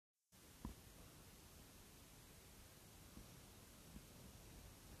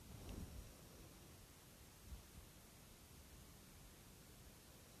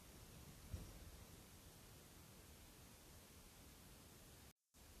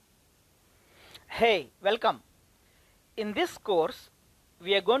Hey, welcome. In this course,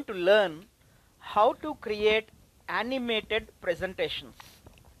 we are going to learn how to create animated presentations.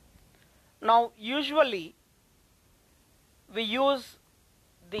 Now, usually we use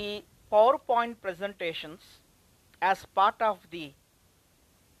the PowerPoint presentations as part of the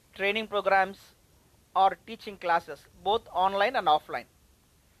training programs or teaching classes, both online and offline.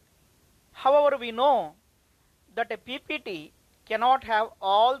 However, we know that a PPT cannot have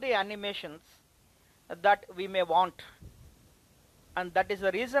all the animations that we may want, and that is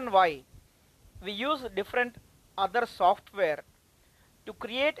the reason why we use different other software to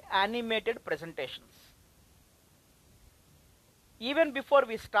create animated presentations. Even before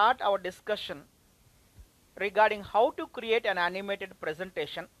we start our discussion regarding how to create an animated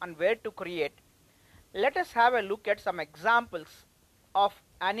presentation and where to create, let us have a look at some examples of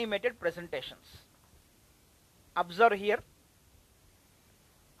animated presentations. Observe here.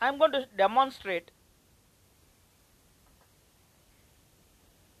 I am going to demonstrate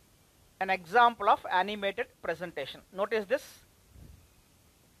an example of animated presentation. Notice this.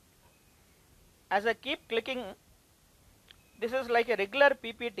 As I keep clicking, this is like a regular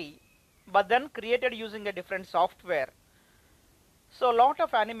PPT, but then created using a different software. So a lot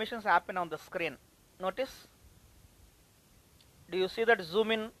of animations happen on the screen. Notice. Do you see that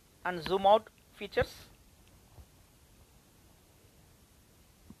zoom in and zoom out features?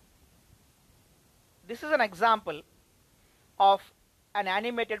 This is an example of an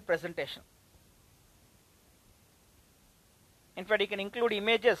animated presentation. In fact, you can include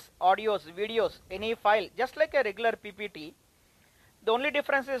images, audios, videos, any file, just like a regular PPT. The only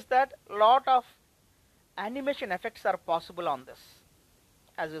difference is that a lot of animation effects are possible on this,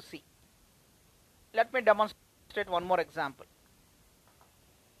 as you see. Let me demonstrate one more example.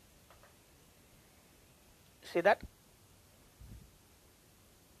 See that?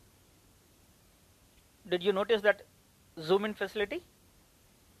 Did you notice that zoom in facility?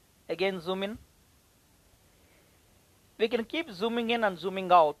 Again, zoom in. We can keep zooming in and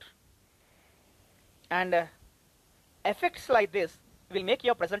zooming out, and effects like this will make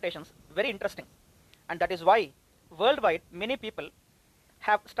your presentations very interesting, and that is why worldwide many people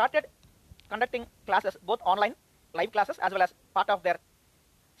have started conducting classes, both online live classes as well as part of their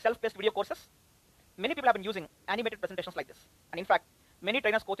self-paced video courses. Many people have been using animated presentations like this, and in fact many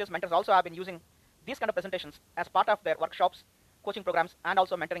trainers, coaches, mentors also have been using these kind of presentations as part of their workshops, coaching programs, and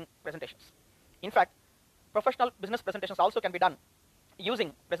also mentoring presentations. In fact, professional business presentations also can be done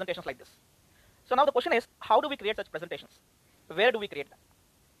using presentations like this. So now the question is, how do we create such presentations? Where do we create them?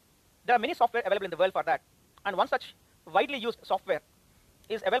 There are many software available in the world for that, and one such widely used software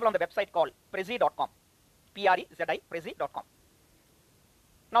is available on the website called Prezi.com. P-R-E-Z-I, Prezi.com.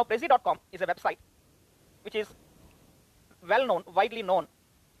 Now Prezi.com is a website which is well known, widely known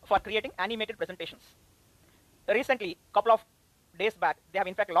for creating animated presentations. Recently, a couple of days back, they have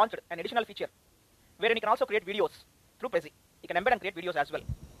in fact launched an additional feature wherein you can also create videos through Prezi. You can embed and create videos as well.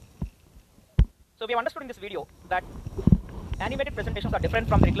 So we have understood in this video that animated presentations are different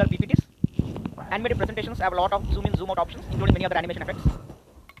from the regular PPTs. Animated presentations have a lot of zoom in, zoom out options, including many other animation effects.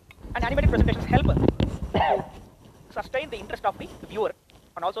 And animated presentations help to sustain the interest of the viewer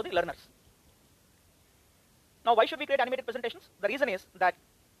and also the learners. Now, why should we create animated presentations? The reason is that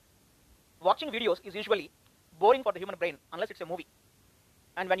watching videos is usually boring for the human brain unless it's a movie.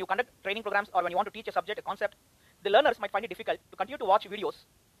 And when you conduct training programs or when you want to teach a subject, a concept, the learners might find it difficult to continue to watch videos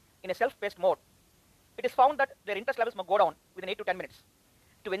in a self-paced mode. It is found that their interest levels may go down within 8 to 10 minutes.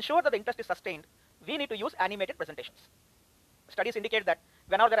 To ensure that the interest is sustained, we need to use animated presentations. Studies indicate that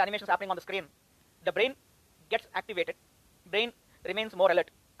whenever there are animations happening on the screen, the brain gets activated, brain remains more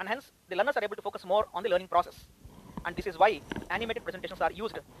alert, and hence the learners are able to focus more on the learning process. And this is why animated presentations are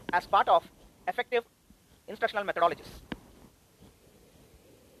used as part of effective instructional methodologies.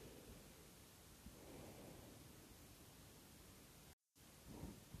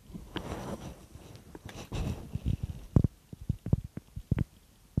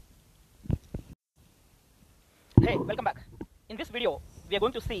 Hey, welcome back. In this video, we are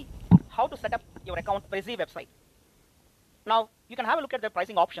going to see how to set up your account Prezi website. Now, you can have a look at the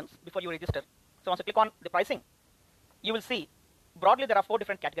pricing options before you register. So once you click on the pricing, you will see broadly there are 4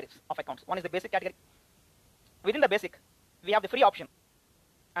 different categories of accounts. One is the basic category. Within the basic, we have the free option,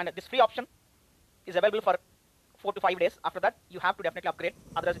 and this free option is available for 4 to 5 days. After that, you have to definitely upgrade,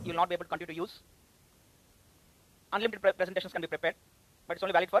 otherwise you will not be able to continue to use. Unlimited presentations can be prepared, but it's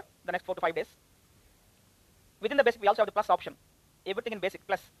only valid for the next 4 to 5 days. Within the basic, we also have the plus option. Everything in basic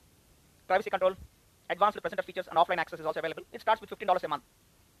plus privacy control, advanced presenter features, and offline access is also available. It starts with $15 a month.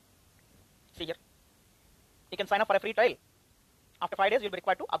 See here. You can sign up for a free trial After 5 days, you'll be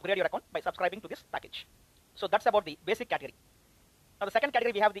required to upgrade your account by subscribing to this package. So that's about the basic category. Now the second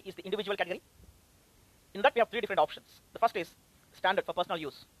category we have is the individual category. In that we have 3 different options. The first is standard for personal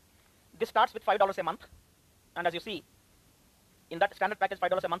use. This starts with $5 a month, and as you see, in that standard package,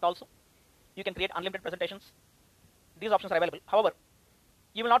 $5 a month also, you can create unlimited presentations. These options are available. However,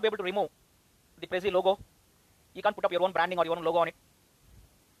 you will not be able to remove the Prezi logo. You can't put up your own branding or your own logo on it.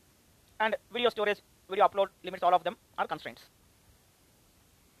 And video storage, video upload limits, all of them are constraints.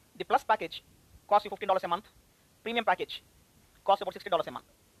 The Plus package costs you $15 a month. Premium package costs about $60 a month.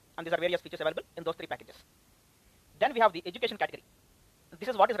 And these are various features available in those 3 packages. Then we have the education category. This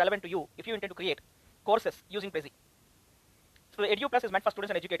is what is relevant to you if you intend to create courses using Prezi. So the Edu Plus is meant for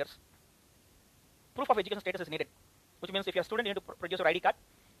students and educators. Proof of education status is needed, which means if you're a student, you need to produce your ID card.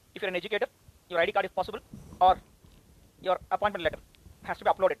 If you're an educator, your ID card if possible, or your appointment letter has to be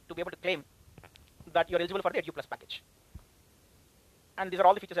uploaded to be able to claim that you're eligible for the Edu Plus package. And these are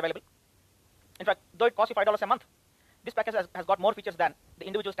all the features available. In fact, though it costs you $5 a month, this package has got more features than the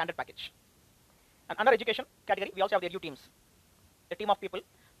individual standard package. And under education category, we also have the Edu teams. A team of people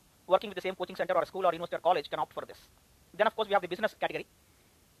working with the same coaching center or a school or university or college can opt for this. Then of course we have the business category,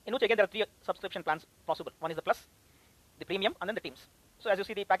 in which again there are 3 subscription plans possible. One is the Plus, the Premium, and then the teams. So as you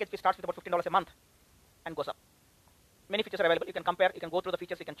see, the package fee starts with about $15 a month and goes up. Many features are available. You can compare, you can go through the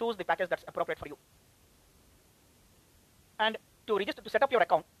features, you can choose the package that's appropriate for you. And to register, to set up your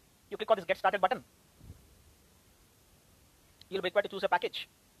account, you click on this Get Started button. You'll be required to choose a package.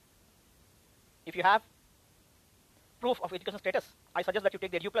 If you have proof of education status, I suggest that you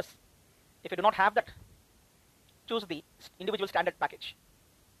take the Edu Plus. If you do not have that, choose the individual standard package.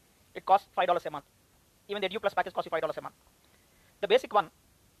 It costs $5 a month. Even the Edu Plus package costs you $5 a month. The basic one,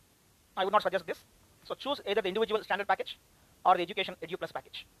 I would not suggest this. So choose either the individual standard package or the education Edu Plus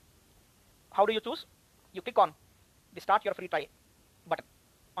package. How do you choose? You click on the Start Your Free Trial button.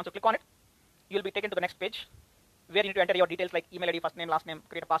 Once you click on it, you will be taken to the next page where you need to enter your details like email ID, first name, last name,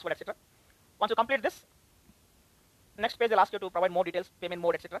 create a password, etc. Once you complete this, next page will ask you to provide more details, payment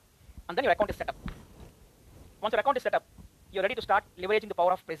mode, etc. And then your account is set up. Once your account is set up, you're ready to start leveraging the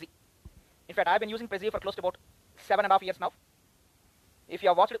power of Prezi. In fact, I've been using Prezi for close to about 7.5 years now. If you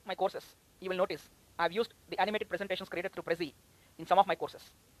have watched my courses, you will notice I've used the animated presentations created through Prezi in some of my courses.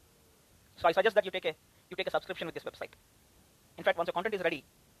 So I suggest that you take a subscription with this website. In fact, once your content is ready,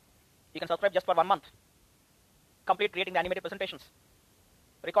 you can subscribe just for 1 month. Complete creating the animated presentations.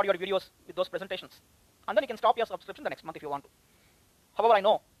 Record your videos with those presentations. And then you can stop your subscription the next month if you want to. However, I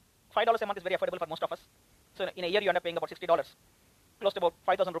know $5 a month is very affordable for most of us. So in a year, you end up paying about $60, close to about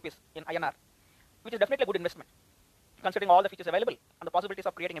 5,000 rupees in INR, which is definitely a good investment, considering all the features available and the possibilities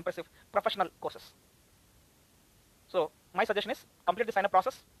of creating impressive professional courses. So my suggestion is complete the sign-up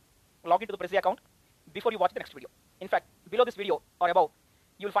process, log into the Prezi account before you watch the next video. In fact, below this video or above,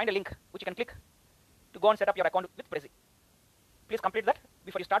 you will find a link which you can click to go and set up your account with Prezi. Please complete that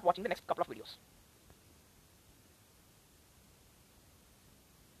before you start watching the next couple of videos.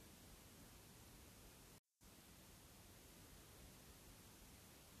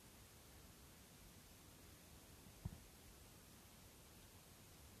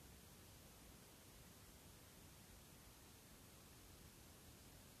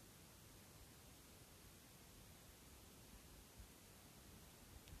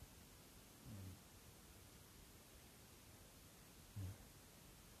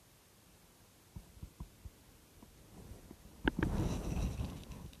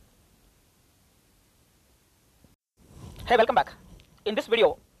 Hey, welcome back. In this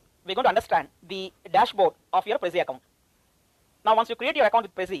video, we're going to understand the dashboard of your Prezi account. Now, once you create your account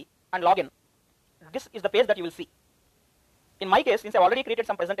with Prezi and log in, this is the page that you will see. In my case, since I've already created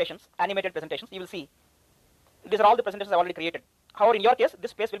some presentations, animated presentations, you will see these are all the presentations I've already created. However, in your case,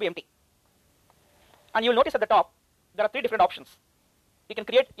 this space will be empty. And you'll notice at the top, there are 3 different options. You can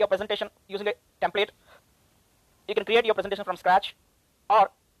create your presentation using a template. You can create your presentation from scratch, or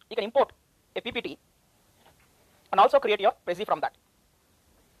you can import a PPT and also create your Prezi from that.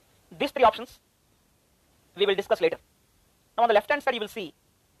 These 3 options we will discuss later. Now on the left hand side you will see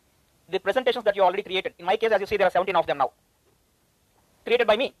the presentations that you already created. In my case, as you see, there are 17 of them now. Created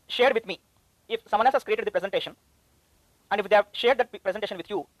by me, shared with me. If someone else has created the presentation, and if they have shared that presentation with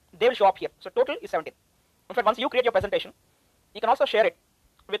you, they will show up here. So total is 17. In fact, once you create your presentation, you can also share it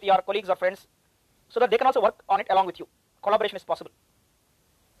with your colleagues or friends so that they can also work on it along with you. Collaboration is possible.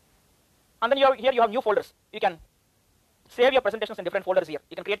 And then here you have new folders. You can save your presentations in different folders here.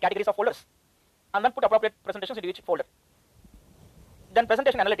 You can create categories of folders and then put appropriate presentations into each folder. Then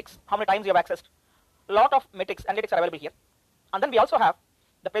presentation analytics, how many times you have accessed. A lot of metrics, analytics are available here. And then we also have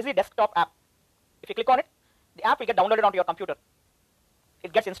the Prezi desktop app. If you click on it, the app will get downloaded onto your computer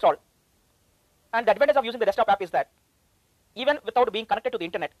it gets installed. And the advantage of using the desktop app is that even without being connected to the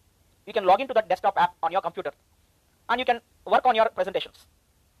internet, you can log into that desktop app on your computer and you can work on your presentations.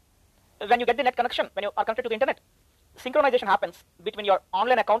 When you get the net connection, when you are connected to the internet, synchronization happens between your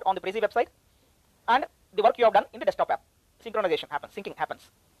online account on the Prezi website and the work you have done in the desktop app. Synchronization happens, syncing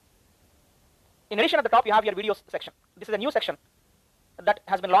happens. In addition, at the top you have your videos section. This is a new section that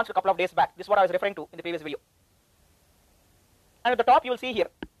has been launched a couple of days back. This is what I was referring to in the previous video. And at the top you will see here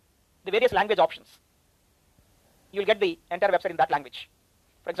the various language options. You will get the entire website in that language.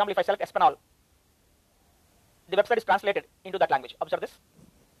 For example, if I select Espanol, the website is translated into that language. Observe this.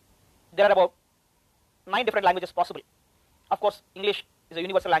 There are about 9 different languages possible. Of course, English is a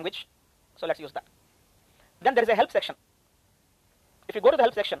universal language, so let's use that. Then there is a help section. If you go to the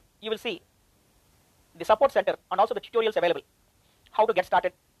help section, you will see the support center and also the tutorials available. How to get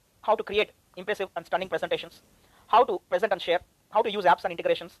started, how to create impressive and stunning presentations, how to present and share, how to use apps and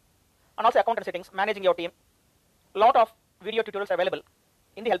integrations, and also account and settings, managing your team. A lot of video tutorials are available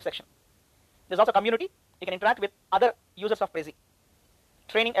in the help section. There's also community. You can interact with other users of Prezi.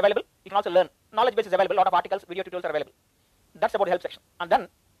 Training available. You can also learn. Knowledge base is available. A lot of articles, video tutorials are available. That's about the help section. And then,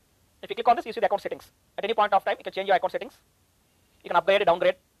 if you click on this, you see the account settings. At any point of time, you can change your account settings. You can upgrade,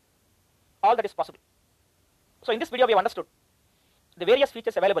 downgrade. All that is possible. So in this video, we have understood the various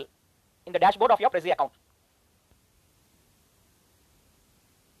features available in the dashboard of your Prezi account.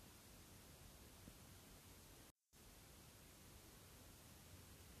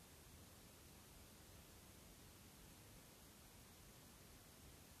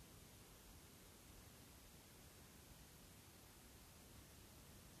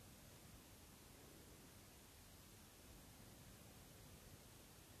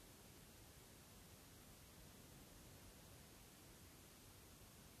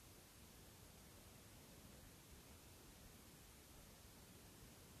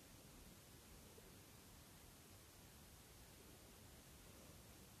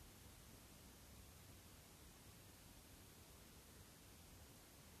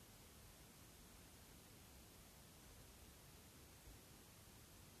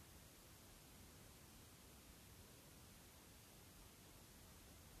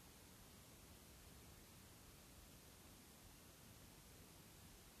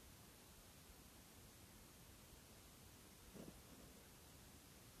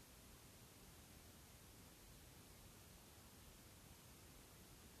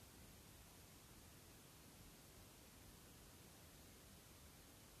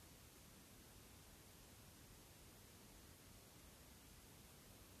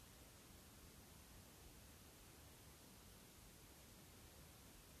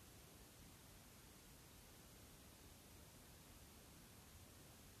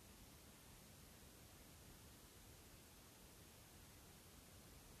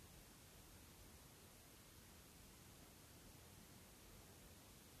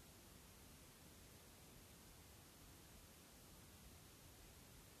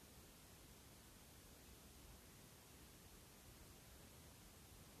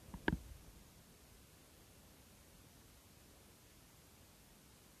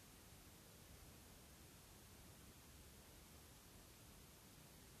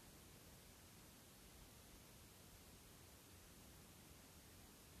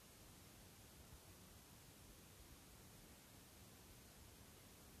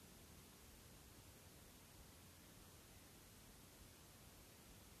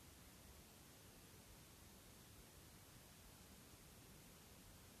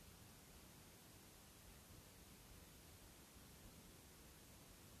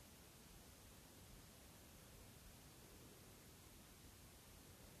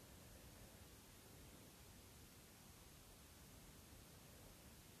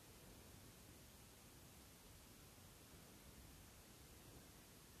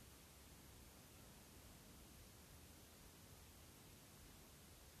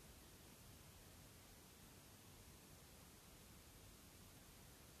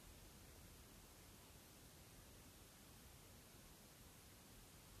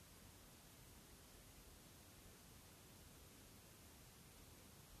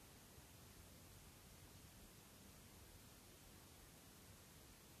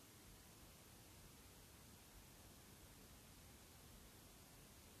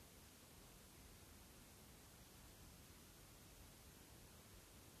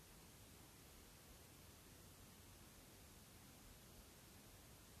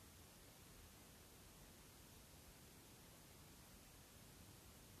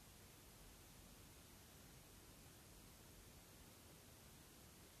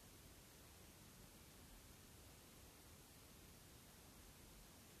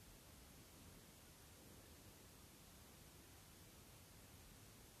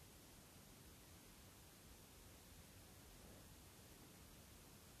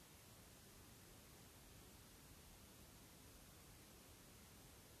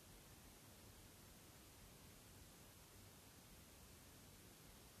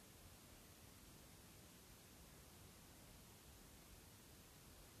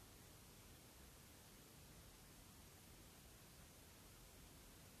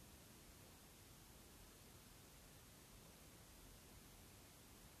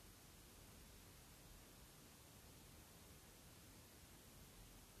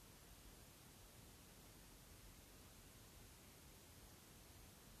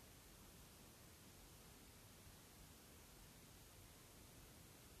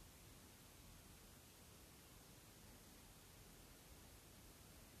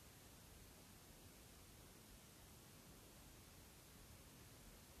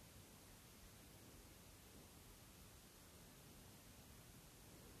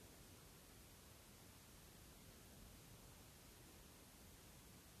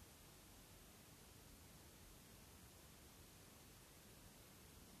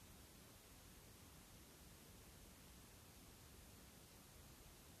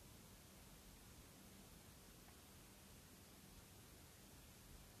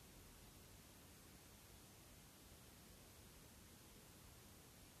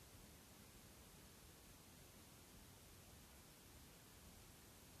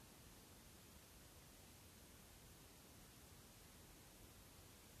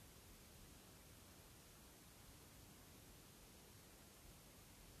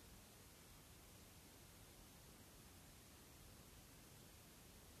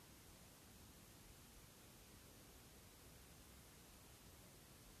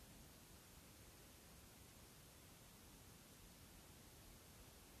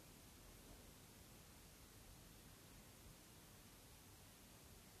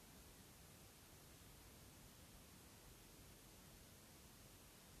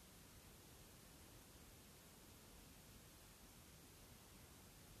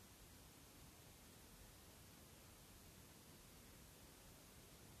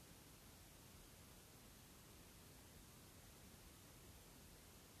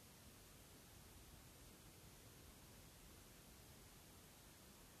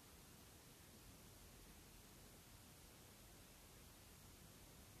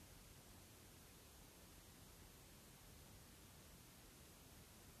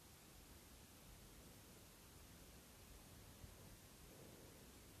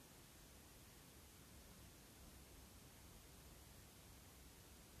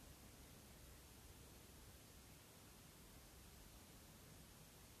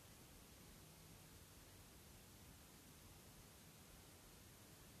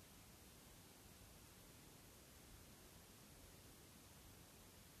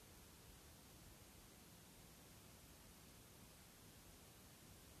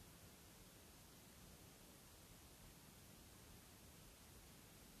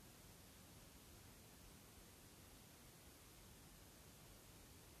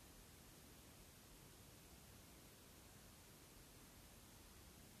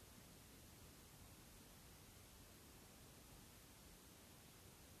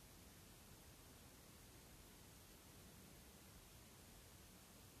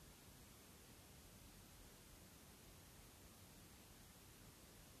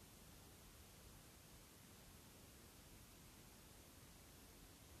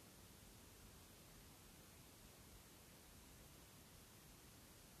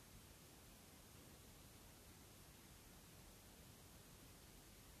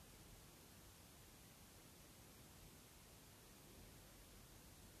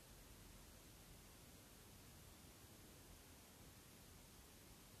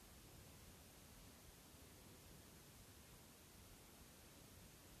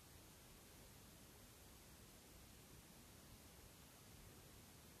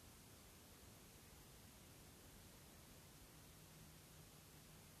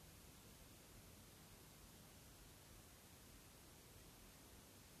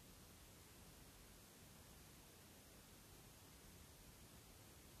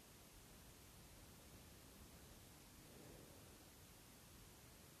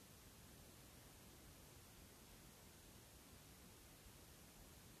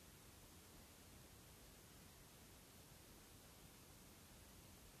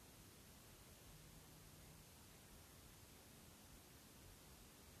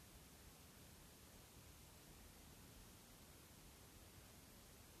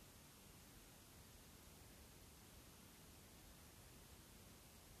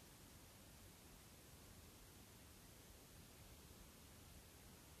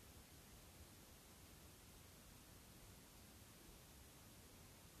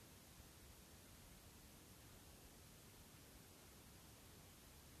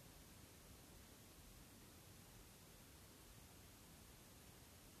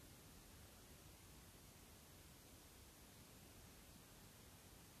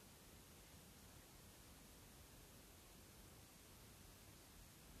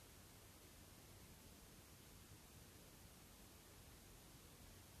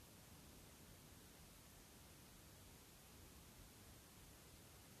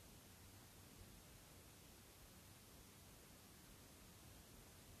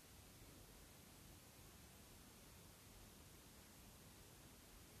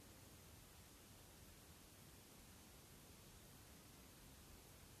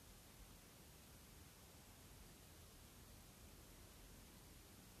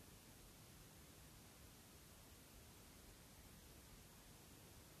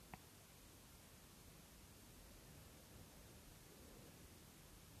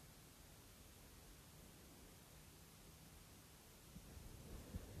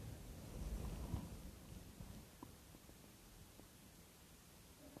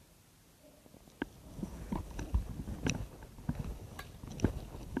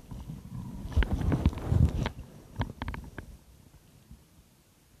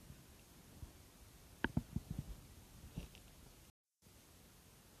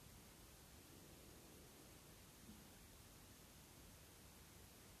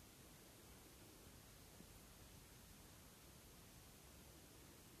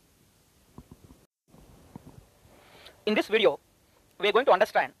 In this video, we are going to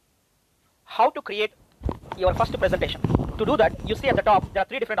understand how to create your first presentation. To do that, you see at the top, there are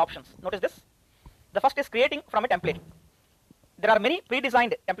three different options. Notice this. The first is creating from a template. There are many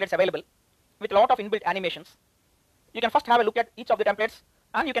pre-designed templates available with a lot of inbuilt animations. You can first have a look at each of the templates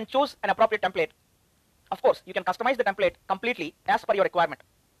and you can choose an appropriate template. Of course, you can customize the template completely as per your requirement.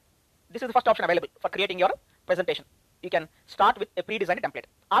 This is the first option available for creating your presentation. You can start with a pre-designed template.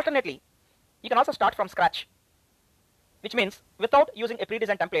 Alternately, you can also start from scratch, which means without using a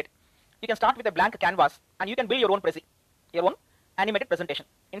pre-designed template, you can start with a blank canvas and you can build your own Prezi, your own animated presentation.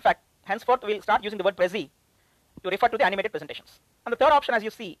 In fact, henceforth we'll start using the word Prezi to refer to the animated presentations. And the third option, as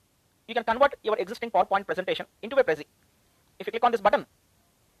you see, you can convert your existing PowerPoint presentation into a Prezi. If you click on this button,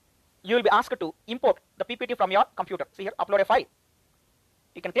 you will be asked to import the PPT from your computer. See here, upload a file.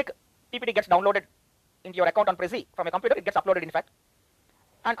 You can click, PPT gets downloaded into your account on Prezi. From a computer, it gets uploaded in fact.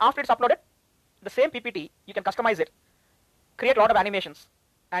 And after it's uploaded, the same PPT, you can customize it, create a lot of animations,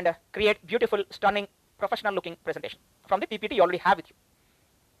 and create beautiful, stunning, professional looking presentation from the PPT you already have with you.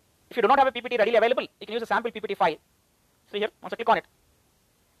 If you do not have a PPT readily available, you can use a sample PPT file. See here, once I click on it,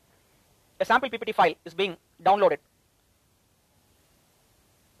 a sample PPT file is being downloaded.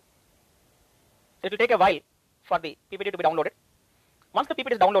 It will take a while for the PPT to be downloaded. Once the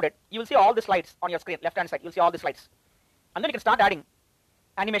PPT is downloaded, you will see all the slides on your screen, left hand side, you will see all the slides. And then you can start adding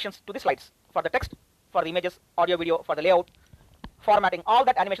animations to the slides for the text, for the images, audio, video, for the layout, formatting, all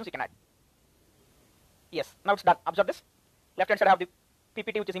that animations you can add. Yes, now it's done. Observe this. Left hand side I have the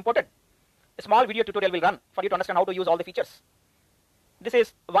PPT which is imported. A small video tutorial will run for you to understand how to use all the features. This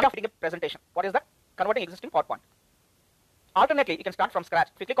is one of the presentation. What is that? Converting existing PowerPoint. Alternately, you can start from scratch.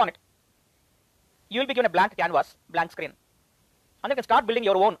 If you click on it, you will be given a blank canvas, blank screen. And you can start building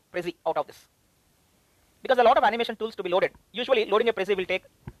your own Prezi out of this. Because a lot of animation tools to be loaded. Usually loading a Prezi will take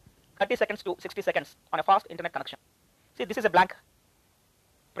 30 seconds to 60 seconds on a fast internet connection. See, this is a blank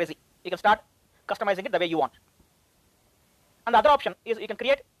Prezi. You can start customizing it the way you want. And the other option is you can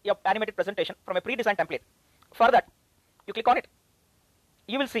create your animated presentation from a pre-designed template. For that, you click on it.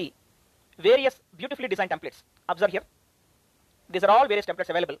 You will see various beautifully designed templates. Observe here. These are all various templates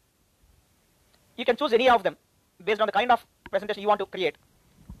available. You can choose any of them based on the kind of presentation you want to create.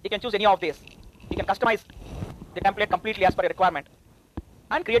 You can choose any of these. You can customize the template completely as per your requirement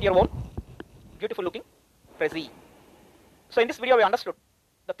and create your own beautiful looking Prezi. So in this video we understood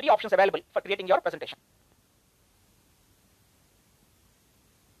the three options available for creating your presentation.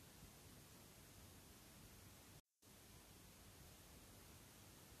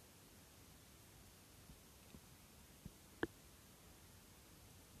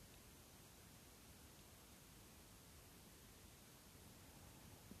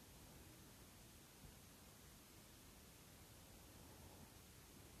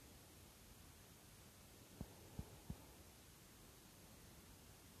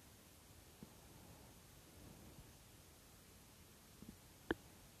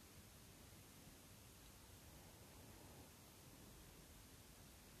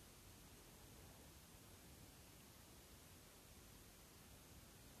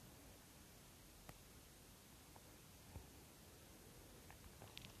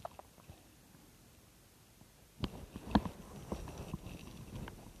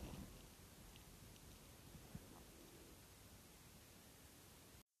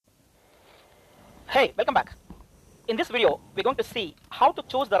 Hey, welcome back. In this video, we're going to see how to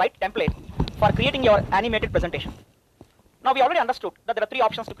choose the right template for creating your animated presentation. Now, we already understood that there are three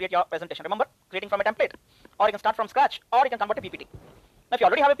options to create your presentation. Remember, creating from a template, or you can start from scratch, or you can convert a PPT. Now, if you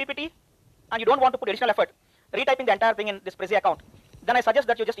already have a PPT and you don't want to put additional effort retyping the entire thing in this Prezi account, then I suggest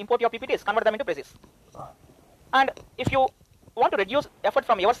that you just import your PPTs, convert them into Prezis. And if you want to reduce effort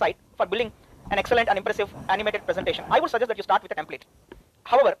from your side for building an excellent and impressive animated presentation, I would suggest that you start with a template.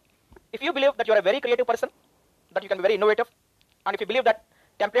 However, if you believe that you are a very creative person, that you can be very innovative, and if you believe that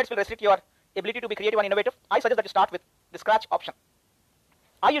templates will restrict your ability to be creative and innovative, I suggest that you start with the scratch option.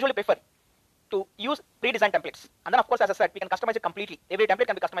 I usually prefer to use pre-designed templates. And then of course, as I said, we can customize it completely. Every template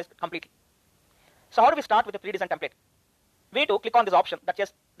can be customized completely. So how do we start with a pre-designed template? We need to click on this option that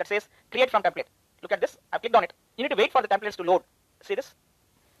says create from template. Look at this. I've clicked on it. You need to wait for the templates to load. See this?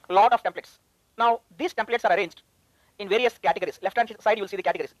 A lot of templates. Now, these templates are arranged in various categories. Left hand side you will see the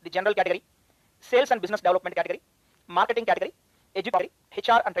categories. The general category, sales and business development category, marketing category, education,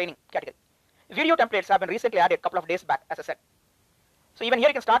 HR and training category. Video templates have been recently added a couple of days back, as I said. So even here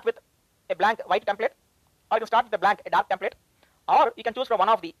you can start with a blank white template, or you can start with a blank dark template, or you can choose from one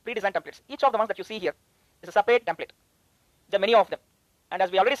of the pre-designed templates. Each of the ones that you see here is a separate template. There are many of them. And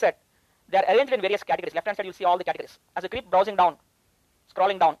as we already said, they are arranged in various categories. Left hand side you see all the categories. As you keep browsing down,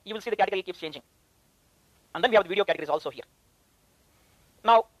 scrolling down, you will see the category keeps changing. And then we have the video categories also here.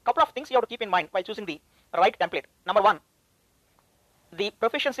 Now, couple of things you have to keep in mind while choosing the right template. Number one, the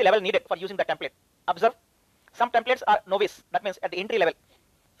proficiency level needed for using the template. Observe, some templates are novice. That means at the entry level,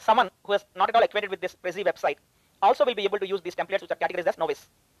 someone who is not at all acquainted with this Prezi website also will be able to use these templates which are categorized as novice.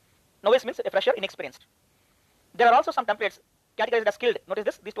 Novice means a fresher, inexperienced. There are also some templates categorized as skilled. Notice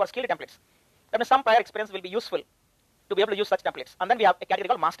this, these two are skilled templates. That means some prior experience will be useful to be able to use such templates. And then we have a category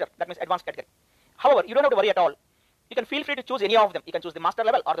called master. That means advanced category. However, you don't have to worry at all. You can feel free to choose any of them. You can choose the master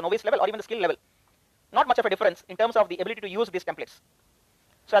level or the novice level or even the skill level. Not much of a difference in terms of the ability to use these templates.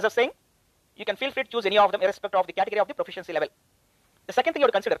 So as I was saying, you can feel free to choose any of them irrespective of the category of the proficiency level. The second thing you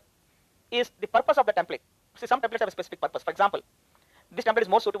have to consider is the purpose of the template. See, some templates have a specific purpose. For example, this template is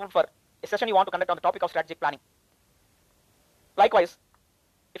more suitable for a session you want to conduct on the topic of strategic planning. Likewise,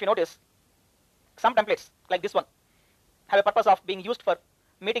 if you notice, some templates like this one have a purpose of being used for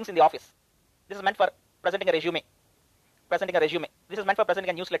meetings in the office. This is meant for presenting a resume. This is meant for presenting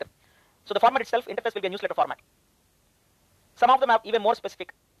a newsletter. So the format itself, interface will be a newsletter format. Some of them have even more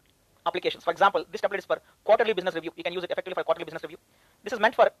specific applications. For example, this template is for quarterly business review. You can use it effectively for quarterly business review. This is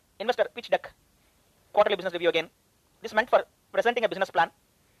meant for investor pitch deck, quarterly business review again. This is meant for presenting a business plan,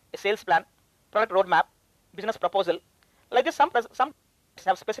 a sales plan, product roadmap, business proposal. Like this, some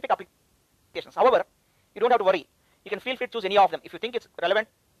have specific applications. However, you don't have to worry. You can feel free to choose any of them. If you think it's relevant,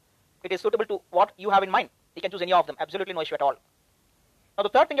 it is suitable to what you have in mind, you can choose any of them. Absolutely no issue at all. Now, the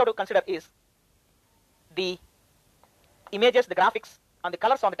third thing you have to consider is the images, the graphics, and the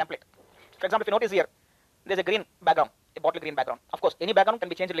colors on the template. For example, if you notice here, there's a green background, a bottle green background. Of course, any background can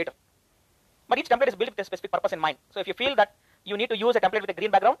be changed later. But each template is built with a specific purpose in mind. So if you feel that you need to use a template with a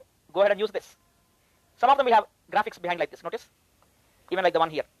green background, go ahead and use this. Some of them will have graphics behind like this. Notice? Even like the one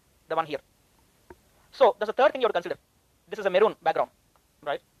here. So that's the third thing you have to consider. This is a maroon background,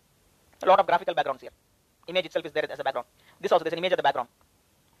 right? A lot of graphical backgrounds here. Image itself is there as a background. This also, there's an image of the background.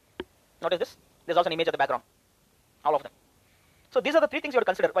 Notice this? There's also an image of the background. All of them. So these are the three things you have to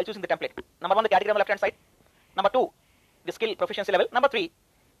consider while choosing the template. Number one, the category on the left hand side. Number two, the skill proficiency level. Number three,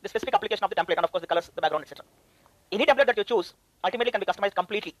 the specific application of the template, and of course the colors, the background, etc. Any template that you choose ultimately can be customized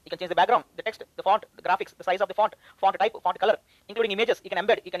completely. You can change the background, the text, the font, the graphics, the size of the font type, font color, including images. You can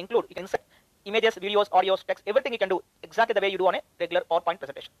embed, you can include, you can insert images, videos, audios, text, everything you can do exactly the way you do on a regular PowerPoint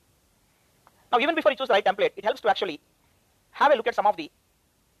presentation. Now, even before you choose the right template, it helps to actually have a look at some of the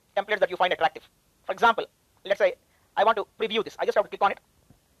templates that you find attractive. For example, let's say I want to preview this. I just have to click on it.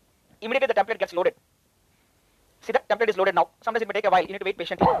 Immediately the template gets loaded. See, that template is loaded now. Sometimes it may take a while. You need to wait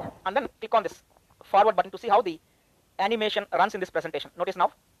patiently. And then click on this forward button to see how the animation runs in this presentation. Notice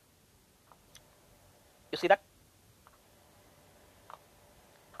now. You see that?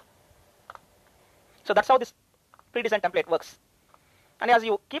 So that's how this pre-designed template works. And as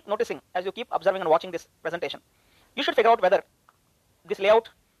you keep noticing, as you keep observing and watching this presentation, you should figure out whether this layout,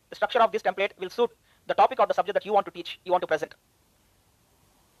 the structure of this template will suit the topic or the subject that you want to teach, you want to present.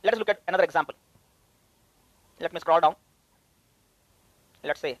 Let us look at another example. Let me scroll down.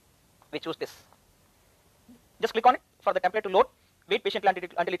 Let's say we choose this. Just click on it for the template to load. Wait patiently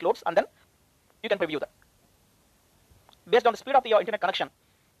until it loads, and then you can preview that. Based on the speed of your internet connection,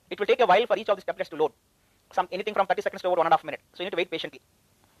 it will take a while for each of these templates to load. Anything from 30 seconds to over 1.5 minutes. So you need to wait patiently.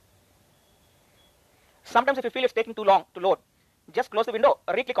 Sometimes if you feel it's taking too long to load, just close the window,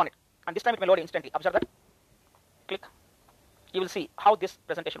 re-click on it, and this time it will load instantly. Observe that. Click. You will see how this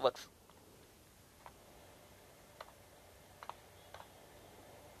presentation works.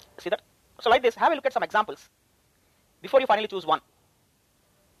 See that? So like this, have a look at some examples before you finally choose one.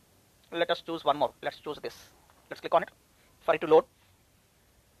 Let us choose one more. Let's choose this. Let's click on it for it to load.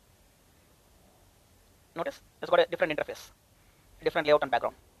 Notice it's got a different interface, different layout and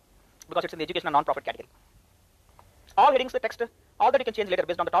background, because it's in the education and non-profit category. All headings, the text, all that you can change later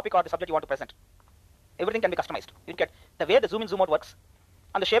based on the topic or the subject you want to present. Everything can be customized. You get the way the zoom in, zoom out works,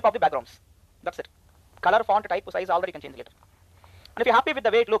 and the shape of the backgrounds. That's it. Color, font, type, size, all that you can change later. And if you're happy with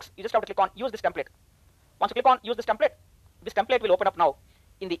the way it looks, you just have to click on use this template. Once you click on use this template will open up now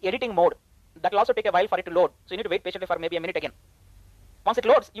in the editing mode. That will also take a while for it to load. So you need to wait patiently for maybe a minute again. Once it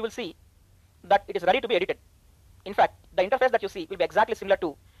loads, you will see that it is ready to be edited. In fact, the interface that you see will be exactly similar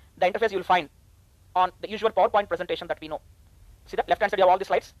to the interface you will find on the usual PowerPoint presentation that we know. See that? Left hand side you have all the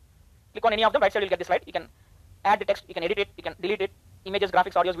slides. Click on any of them, right side you'll get the slide. You can add the text, you can edit it, you can delete it, images,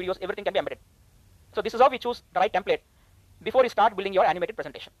 graphics, audios, videos, everything can be embedded. So this is how we choose the right template before you start building your animated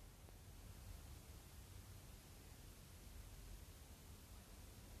presentation.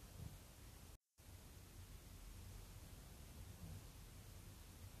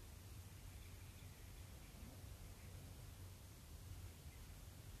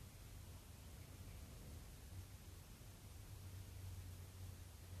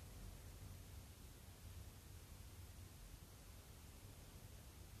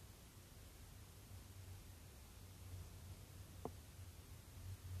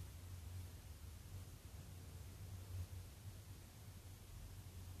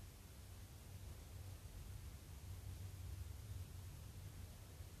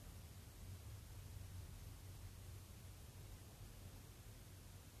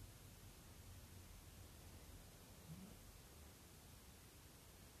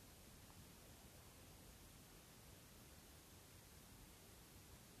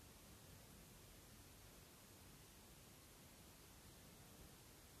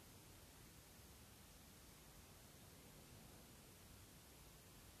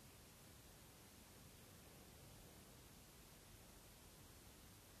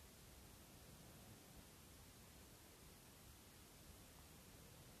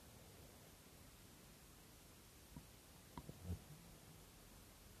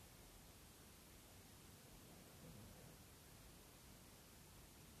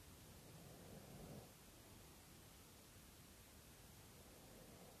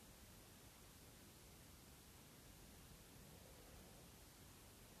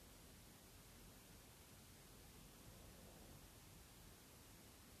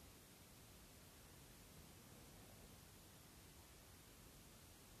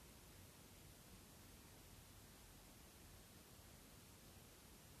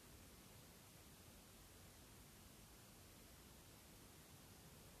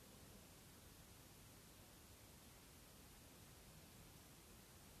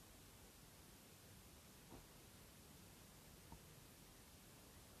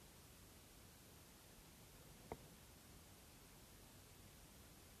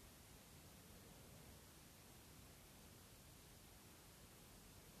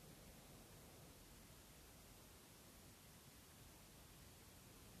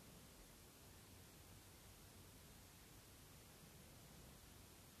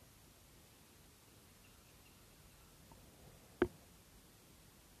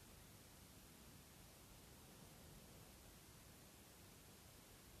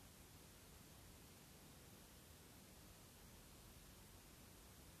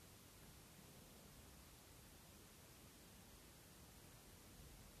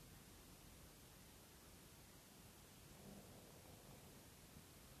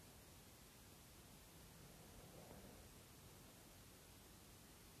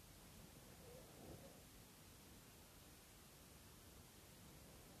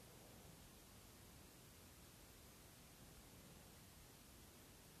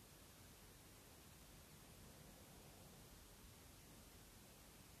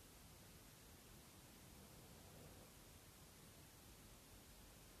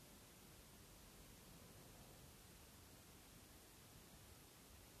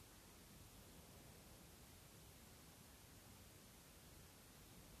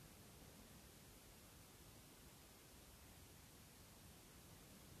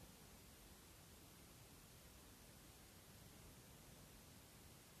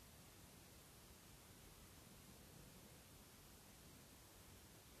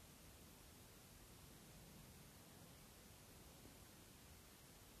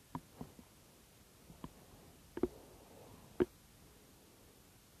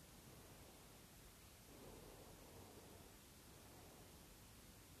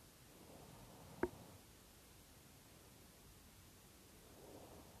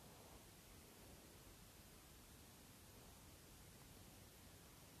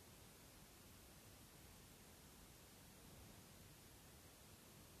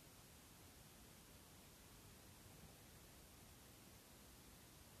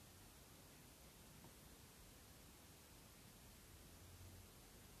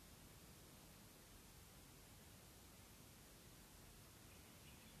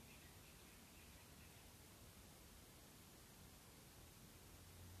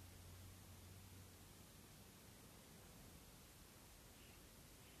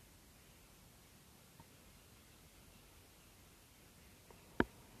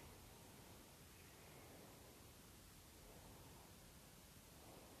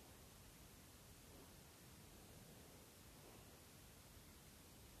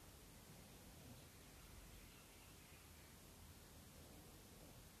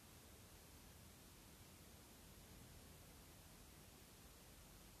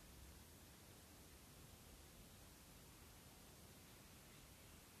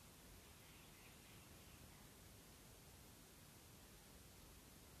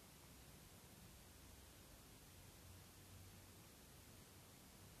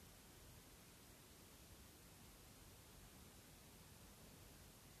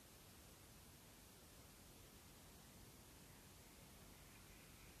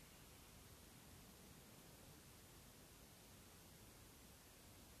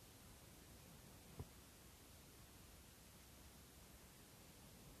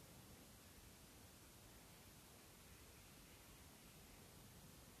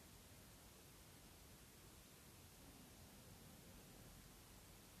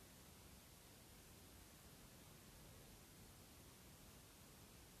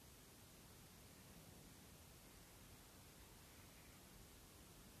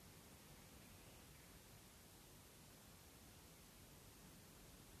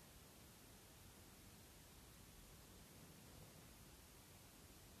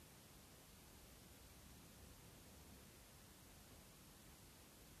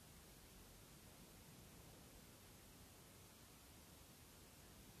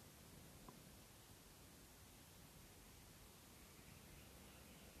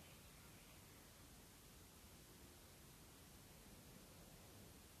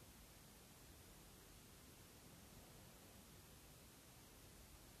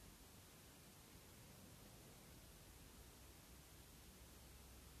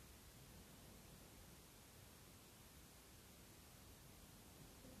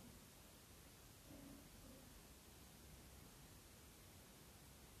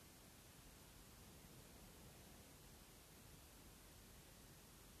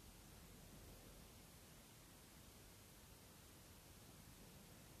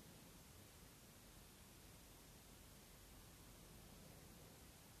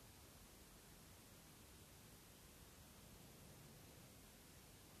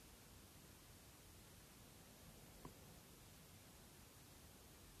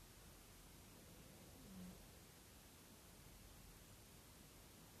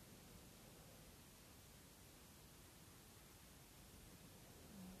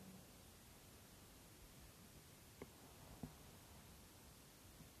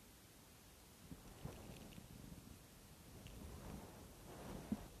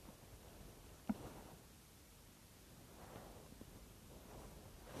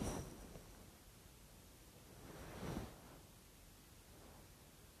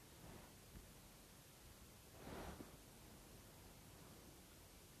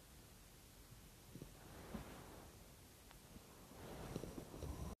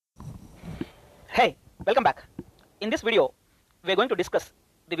 Hey, welcome back. In this video, we are going to discuss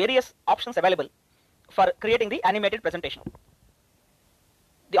the various options available for creating the animated presentation.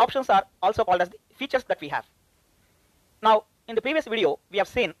 The options are also called as the features that we have. Now, in the previous video, we have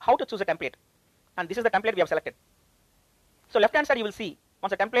seen how to choose a template, and this is the template we have selected. So left hand side you will see,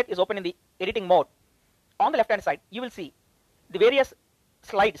 once the template is open in the editing mode, on the left hand side you will see the various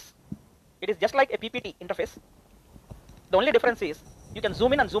slides. It is just like a PPT interface. The only difference is you can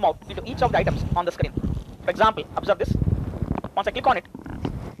zoom in and zoom out into each of the items on the screen. For example, observe this. Once I click on it,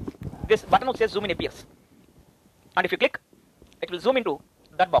 this button which says zoom in appears. And if you click, it will zoom into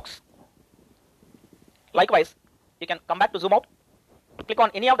that box. Likewise, you can come back to zoom out, click on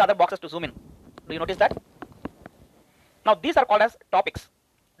any of the other boxes to zoom in. Do you notice that? Now these are called as topics.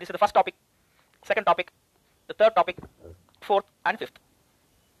 This is the first topic, second topic, the third topic, fourth and fifth.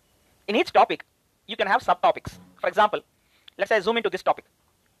 In each topic, you can have subtopics. For example, let's say I zoom into this topic.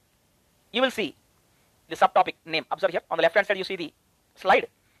 You will see the subtopic name. Observe here, on the left hand side you see the slide.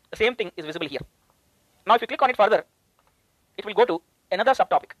 The same thing is visible here. Now if you click on it further, it will go to another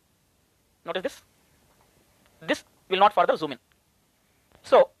subtopic. Notice this. This will not further zoom in.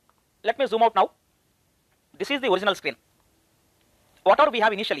 So let me zoom out now. This is the original screen. Whatever we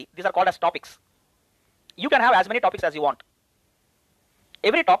have initially, these are called as topics. You can have as many topics as you want.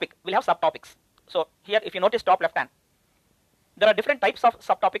 Every topic will have subtopics. So here, if you notice top left hand, there are different types of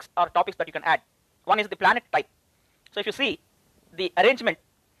subtopics or topics that you can add. One is the planet type. So if you see, the arrangement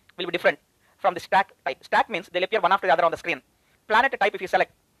will be different from the stack type. Stack means they'll appear one after the other on the screen. Planet type, if you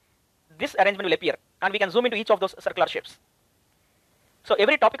select, this arrangement will appear, and we can zoom into each of those circular shapes. So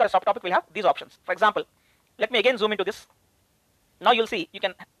every topic or subtopic will have these options. For example, let me again zoom into this. Now you'll see you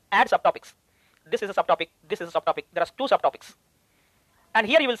can add subtopics. This is a subtopic, this is a subtopic. There are two subtopics. And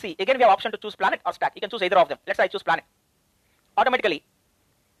here you will see, again we have option to choose planet or stack. You can choose either of them. Let's say I choose planet. Automatically,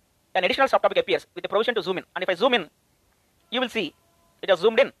 an additional subtopic appears with the provision to zoom in. And if I zoom in, you will see it has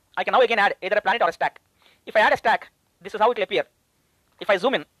zoomed in. I can now again add either a planet or a stack. If I add a stack, this is how it will appear. If I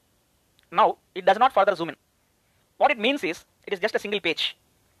zoom in, now it does not further zoom in. What it means is, it is just a single page.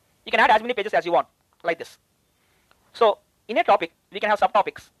 You can add as many pages as you want, like this. So in a topic, we can have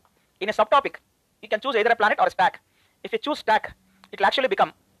subtopics. In a subtopic, you can choose either a planet or a stack. If you choose stack, it will actually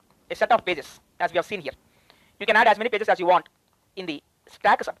become a set of pages, as we have seen here. You can add as many pages as you want in the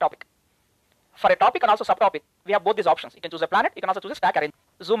stack subtopic. For a topic and also subtopic, we have both these options. You can choose a planet, you can also choose a stack arrangement.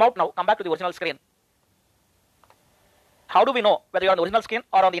 Zoom out now, come back to the original screen. How do we know whether you are on the original screen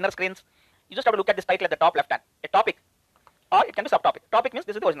or on the inner screens? You just have to look at this title at the top left hand. A topic, or it can be subtopic. Topic means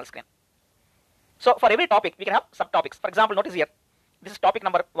this is the original screen. So for every topic, we can have subtopics. For example, notice here, this is topic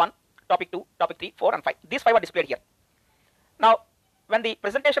number 1, topic 2, topic 3, 4 and 5. These 5 are displayed here. Now, when the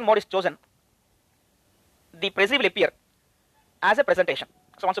presentation mode is chosen, the Prezi will appear as a presentation.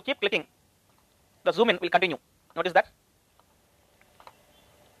 So once you keep clicking, the zoom in will continue. Notice that.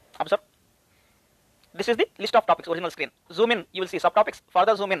 Observe. This is the list of topics, original screen. Zoom in, you will see subtopics.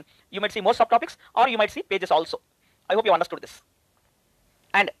 Further zoom in, you might see more subtopics, or you might see pages also. I hope you understood this.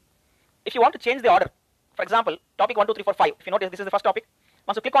 And if you want to change the order, for example, topic 1, 2, 3, 4, 5. If you notice, this is the first topic.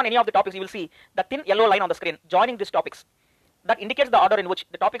 Once you click on any of the topics, you will see the thin yellow line on the screen joining these topics. That indicates the order in which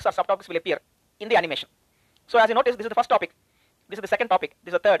the topics or subtopics will appear in the animation. So as you notice, this is the first topic, this is the second topic,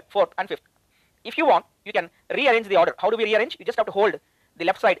 this is the third, fourth and fifth. If you want, you can rearrange the order. How do we rearrange? You just have to hold the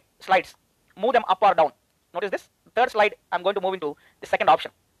left side slides, move them up or down. Notice this, the third slide, I'm going to move into the second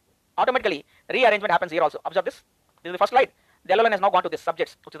option. Automatically, rearrangement happens here also. Observe this. This is the first slide. The yellow line has now gone to this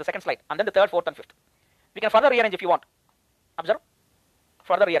subjects, which is the second slide, and then the third, fourth and fifth. We can further rearrange if you want. Observe,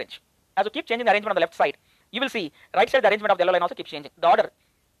 further rearrange. As you keep changing the arrangement on the left side, you will see right side the arrangement of the yellow line also keeps changing. The order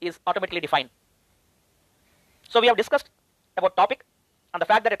is automatically defined. So we have discussed about topic and the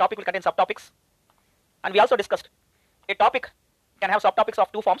fact that a topic will contain subtopics. And we also discussed a topic can have subtopics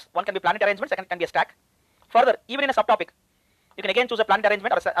of two forms. One can be planet arrangement, second can be a stack. Further, even in a subtopic, you can again choose a planet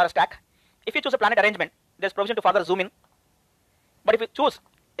arrangement or a stack. If you choose a planet arrangement, there is provision to further zoom in. But if you choose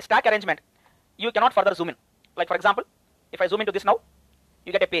a stack arrangement, you cannot further zoom in. Like for example, if I zoom into this now,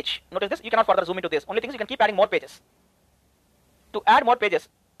 you get a page. Notice this, you cannot further zoom into this. Only thing is you can keep adding more pages. To add more pages,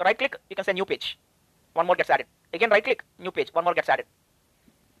 right click, you can say new page. One more gets added. Again right click, new page, one more gets added.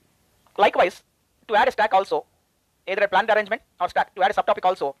 Likewise, to add a stack also, either a planet arrangement or stack, to add a subtopic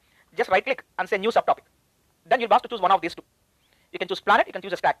also, just right click and say new subtopic. Then you'll have to choose one of these two. You can choose planet, you can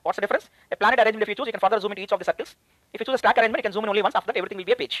choose a stack. What's the difference? A planet arrangement, if you choose, you can further zoom into each of the circles. If you choose a stack arrangement, you can zoom in only once. After that, everything will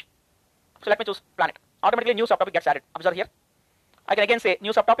be a page. So let me choose planet. Automatically new subtopic gets added. Observe here. I can again say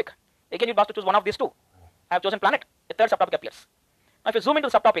new subtopic. Again, you'll have to choose one of these two. I have chosen planet. A third subtopic appears. Now if you zoom into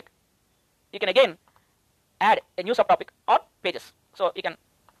the subtopic, you can again add a new subtopic or pages. So you can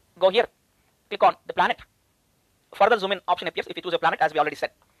go here click on the planet, further zoom in option appears if you choose a planet, as we already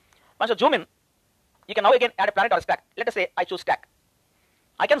said. Once you zoom in, you can now again add a planet or a stack. Let us say I choose stack.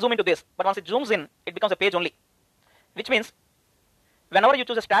 I can zoom into this, but once it zooms in, it becomes a page only, which means whenever you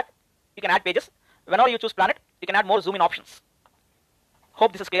choose a stack, you can add pages. Whenever you choose planet, you can add more zoom in options.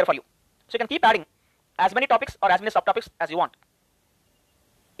 Hope this is clear for you. So you can keep adding as many topics or as many subtopics as you want.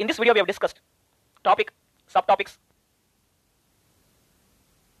 In this video, we have discussed topic, subtopics,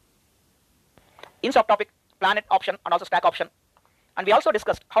 in subtopic, planet option, and also stack option. And we also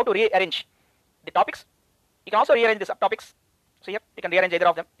discussed how to rearrange the topics. You can also rearrange the subtopics. So here, you can rearrange either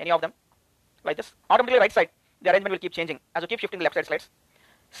of them, any of them, like this. Automatically right side, the arrangement will keep changing as you keep shifting the left side slides.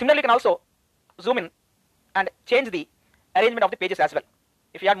 Similarly, you can also zoom in and change the arrangement of the pages as well.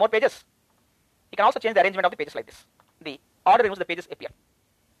 If you add more pages, you can also change the arrangement of the pages like this. The order in which the pages appear.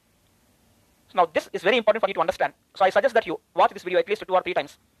 So now this is very important for you to understand. So I suggest that you watch this video at least 2 or 3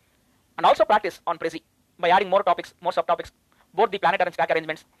 times. And also practice on Prezi by adding more topics, more subtopics, both the planet and stack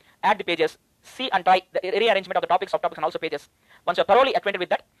arrangements, add the pages, see and try the rearrangement of the topics, subtopics, and also pages. Once you are thoroughly acquainted with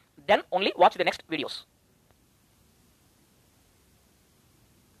that, then only watch the next videos.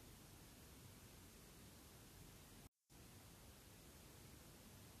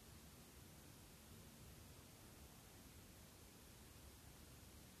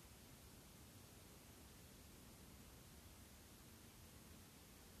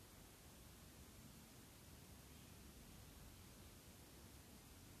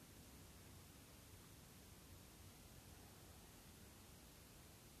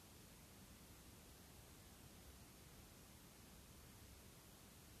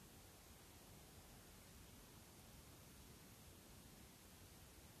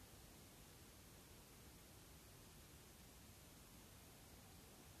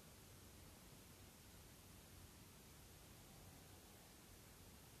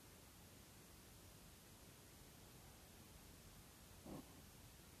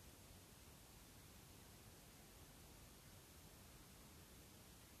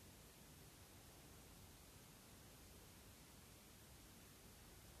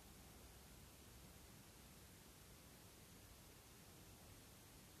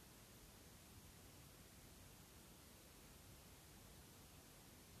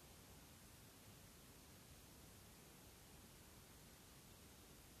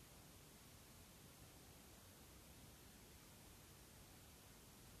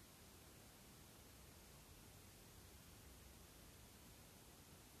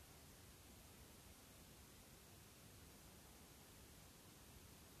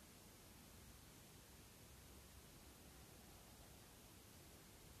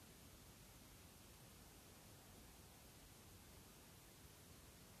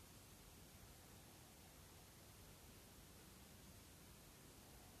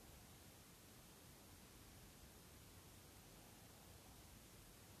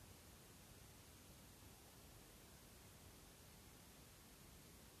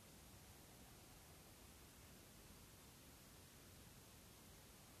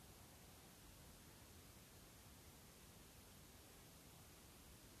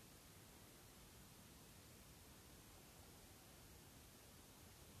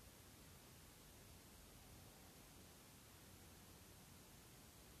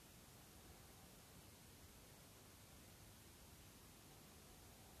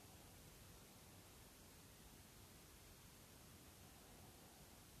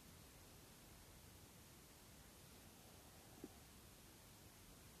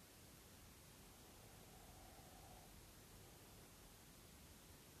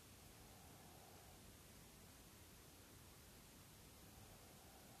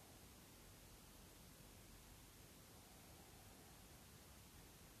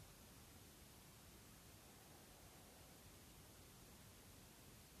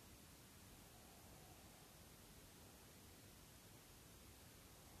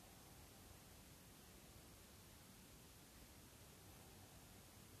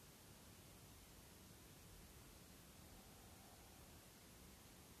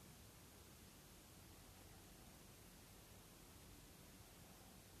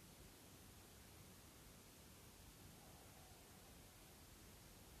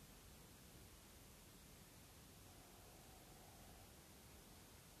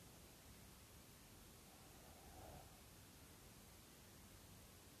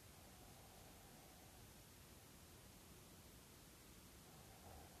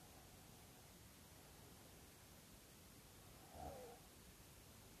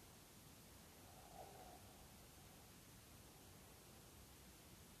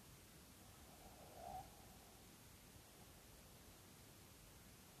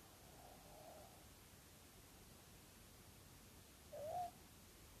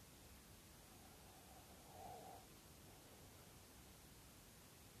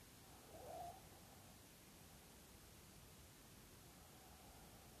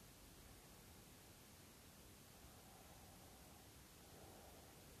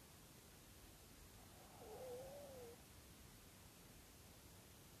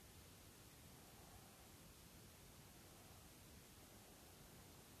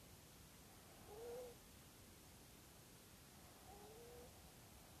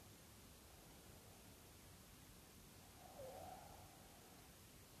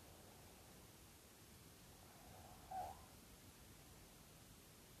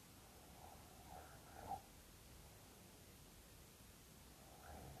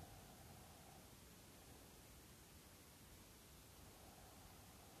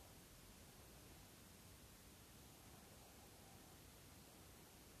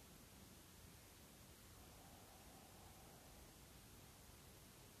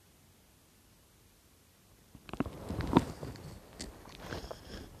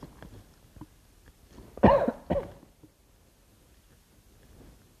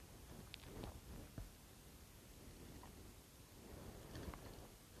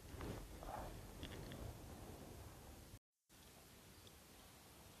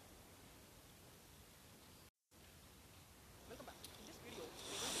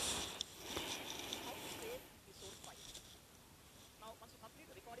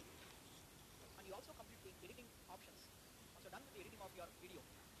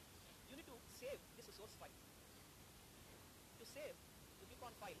 you need to save this source file. To save, you click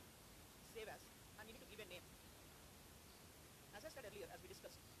on File, Save As, and you need to give a name. As I said earlier, as we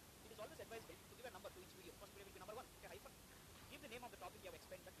discussed, it is always advisable to give a number to each video. First video will be number 1, okay, hyphen. Give the name of the topic you have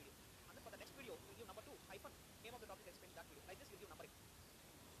explained in that video. And then for the next video, you will give number 2, hyphen, name of the topic explained in that video. Like this, you will give numbering.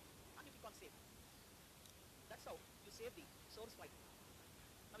 And you click on Save. That's how you save the source file.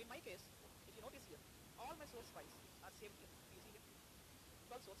 Now in my case, if you notice here, all my source files are saved here. You see here?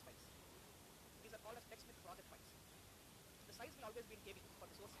 12 source files. These are called as TechSmith project files. The size will always be in KB for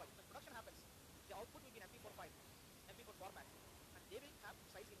the source file. When production happens, the output will be in MP4 file, MP4 format, and they will have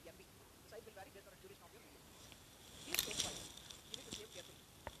size in MB. The size will vary based on the duration of your video. These source files, you need to save carefully.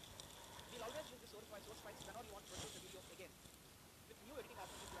 We'll always use the source files whenever you want to produce the video again. With new editing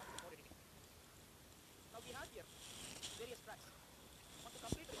options, if you want to do more editing. Now we have here various tracks. Once you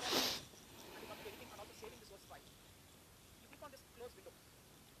complete the recording and you complete editing and also saving the source file, you click on this close window.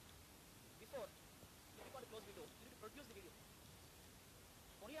 Before you click on the close window, you need to produce the video.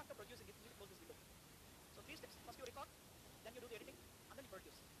 Only after producing it, you need to close this window. So 3 steps. First you record, then you do the editing, and then you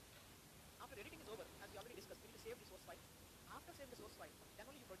produce. After editing is over, as we already discussed, you need to save the source file. After saving the source file, then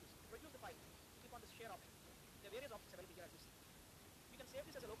only you produce. To produce the file, you click on the share option. There are various options available here as you see. You can save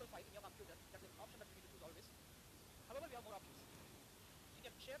this as a local file in your computer. That's an option that you need to choose always. However, we have more options. You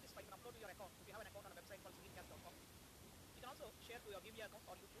can share this file and upload to your account if you have an account on a website called screencast.com. You can also share to your Vimeo account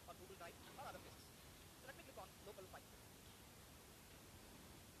or YouTube or Google Drive or other places. So let me click on local file.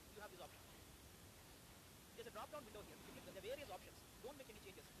 You have this option. There's a drop down window here. You click on the various options. Don't make any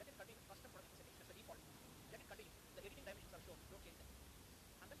changes. Let it continue. Custom production settings. That's the default. Let it continue. The editing dimensions are shown. Don't change them.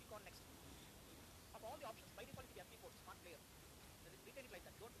 And then click on next. Of all the options, by default it will be MP4, smart player. Retain it like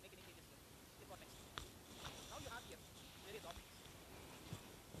that. Don't make any changes here. Click on next. Now you have here various options.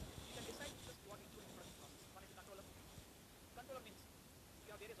 You can decide just what you include in the production process. One is the controller. Controller means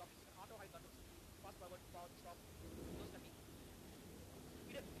you have various options. You can auto hide controls, fast forward, pause, stop. Those can be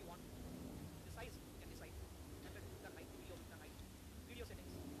hidden if you want. The size you can decide. Method you can hide, video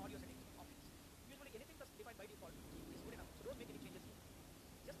settings, audio settings, options. Usually anything that's defined by default is good enough. So don't make any changes here.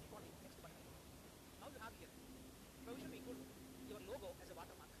 Just click on the next button. Now you have here provision include your logo as a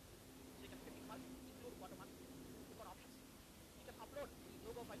watermark. So you can click mark, include watermark, click on options. You can upload the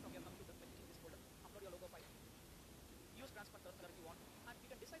logo file from your computer by clicking this folder. Upload your logo file. Use transparent color if you want, and you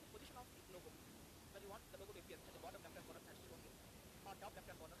can decide the position of the logo. Whether you want the logo to appear at the bottom left hand corner as shown here, or top left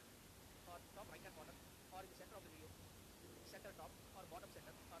hand corner, or top right hand corner, or in the center of the video, center top, or bottom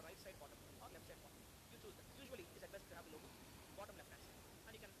center, or right side bottom, or left side bottom. You choose them. Usually it is advised to have the logo bottom left hand side,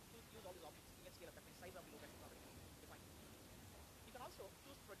 and you can use all these options. You can scale up, that means size of the logo is already defined. You can also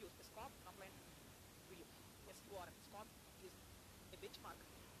choose to produce a SCORM compliant video. SCORM. SCORM is a benchmark,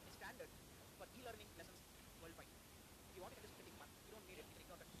 a standard for e-learning lessons worldwide. If you want, you can just click mark. You don't need it. You can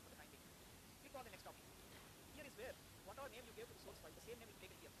ignore that for the time being. Click on the next option. Here is where whatever name you gave to the source file, the same name is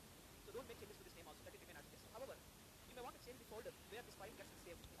taken here. So don't make changes to this name also. Let it remain as it is. However, you may want to change the folder where this file gets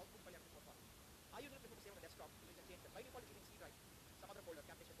saved, the output file MP4 file. I usually prefer to save on the desktop. So you can change that. By default, it's in C drive, some other folder,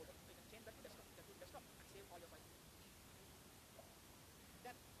 Camtasia folder. So you can change that to desktop. You can choose desktop and save all your files.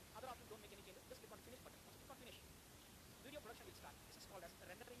 Then other options, don't make any changes. Just click on finish button. Once you click on finish, video production will start. This is called as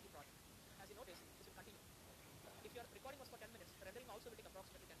rendering the project. As you notice, this will continue. If your recording was for 10 minutes, rendering also will take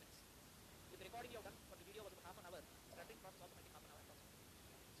approximately 10 minutes. If the recording you have done for the video was about half an hour, the rendering process also might take half an hour approximately.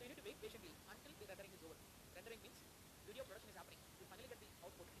 So you need to wait patiently until the rendering is over. Rendering means video production is happening. You finally get the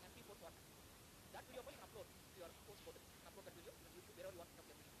output in MP4 format. That video file you can upload to your post portal. You can upload that video on YouTube wherever you want to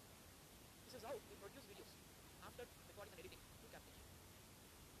upload video. This is how we produce videos after recording and editing to Camtasia.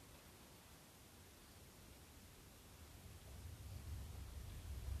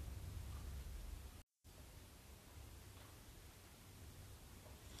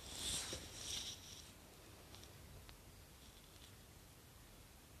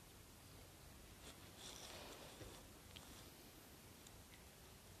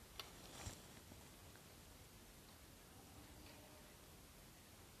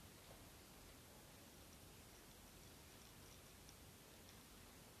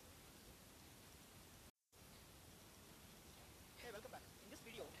 Hey, welcome back. In this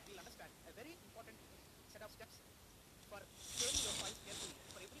video, we'll understand a very important set of steps for saving your files carefully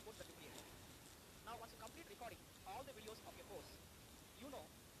for every course that you create. Now, once you complete recording all the videos of your course, you know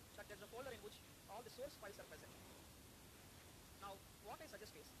that there's a folder in which all the source files are present. Now, what I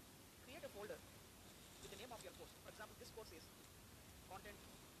suggest is, create a folder with the name of your course. For example, this course is Content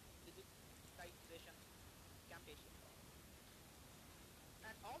Digitization Camtasia.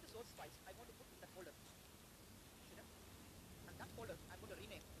 And all the source files I want to put in that folder. See them? And that folder I'm going to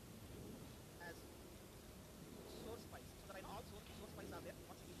rename as source files, so that I know all source files are there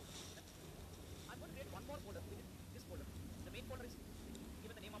once in the folder.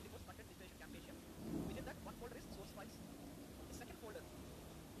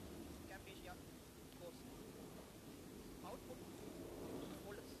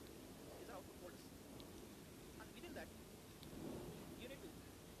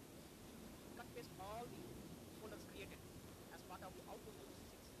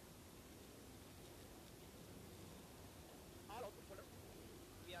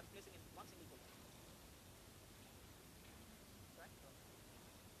 one single folder. Right?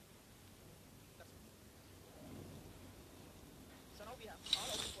 That's it. So now we have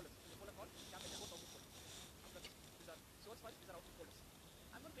all output folders in the folder called Camtasia Course Output folder. After this, these are source files, these are output folders.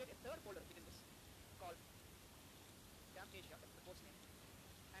 I'm going to create a third folder within this called Camtasia, that's the course name,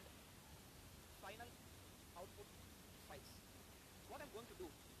 and final output files. What I'm going to do,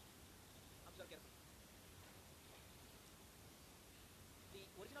 observe carefully. The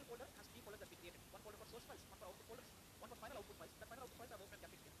original folder has three folders that we created. One folder for source files, one for output folders, one for final output files. That final output files are open in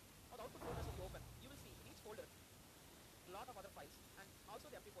Camtasia. Now the output folders will be open. You will see in each folder a lot of other files and also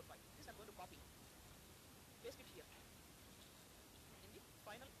the MP4 file. This I'm going to copy, paste it here in the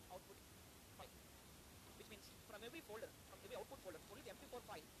final output file. Which means from every folder, from every output folder, only the MP4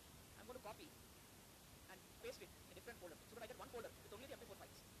 file I'm going to copy and paste it in a different folder so that I get one folder with only the MP4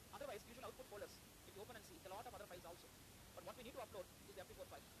 files. Otherwise, usual output folders, if you open and see, a lot of other files also. But what we need to upload is the MP4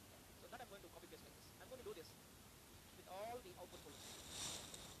 file. So that I'm going to copy paste like this. I'm going to do this with all the output folders.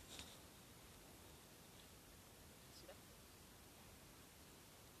 See that?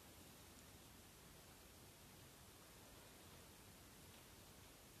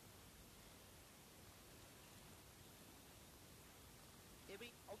 Every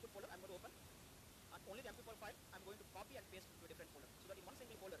output folder I'm going to open, and only the MP4 file I'm going to copy and paste into a different folder so that in one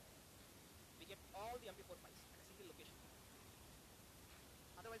single folder we get all the MP4 files at a single location.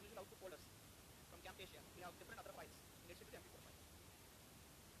 Otherwise, usual output folders from Camtasia, we have different other files in addition to the MP4 file.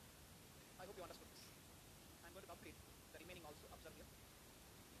 I hope you understood this. I'm going to complete the remaining also. Observe here.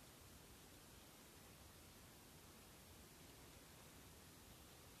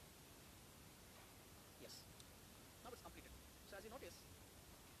 Yes. Now it's completed. So as you notice,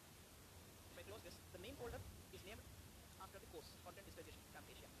 if I close this, the main folder is named after the course, Content Visualization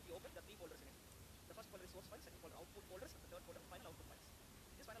Camtasia. If you open, there are three folders in it. The first folder is source files, second folder output folders, and the third folder final output files.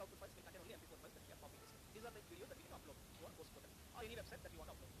 These final output files will contain only MP4 files that we have copied. These are the videos that we can upload to our course portal or any website that you want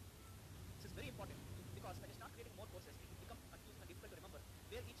to upload. This is very important because when you start creating more courses, it will become confusing and difficult to remember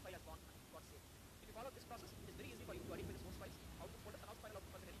where each file has gone and got saved. If you follow this process,